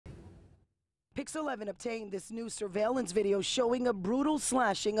Pix 11 obtained this new surveillance video showing a brutal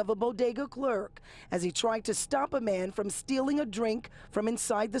slashing of a bodega clerk as he tried to stop a man from stealing a drink from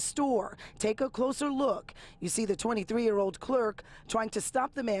inside the store. Take a closer look. You see the 23-year-old clerk trying to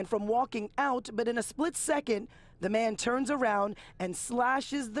stop the man from walking out, but in a split second, the man turns around and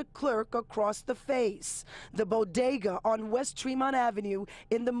slashes the clerk across the face. The bodega on West Tremont Avenue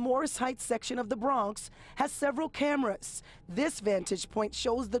in the Morris Heights section of the Bronx has several cameras. This vantage point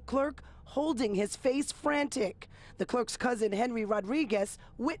shows the clerk holding his face frantic. The clerk's cousin, Henry Rodriguez,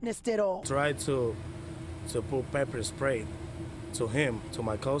 witnessed it all. Tried to put pepper spray to him, to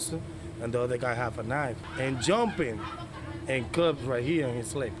my cousin, and the other guy have a knife, and jumping and cut right here in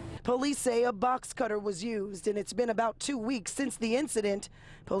his leg. Police say a box cutter was used, and it's been about 2 weeks since the incident.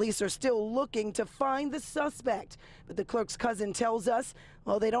 Police are still looking to find the suspect, but the clerk's cousin tells us,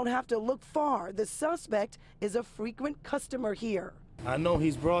 well, they don't have to look far. The suspect is a frequent customer here. I know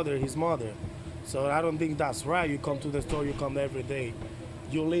his brother, his mother, so I don't think that's right. You come to the store, you come every day.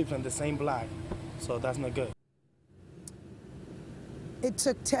 You live in the same block, so that's not good. It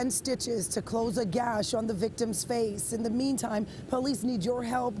took 10 stitches to close a gash on the victim's face. In the meantime, police need your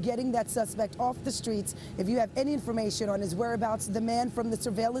help getting that suspect off the streets. If you have any information on his whereabouts, the man from the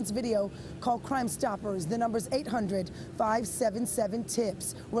surveillance video, call Crime Stoppers. The number's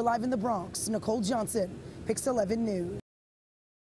 800-577-TIPS. We're live in the Bronx. Nicole Johnson, Pix 11 News.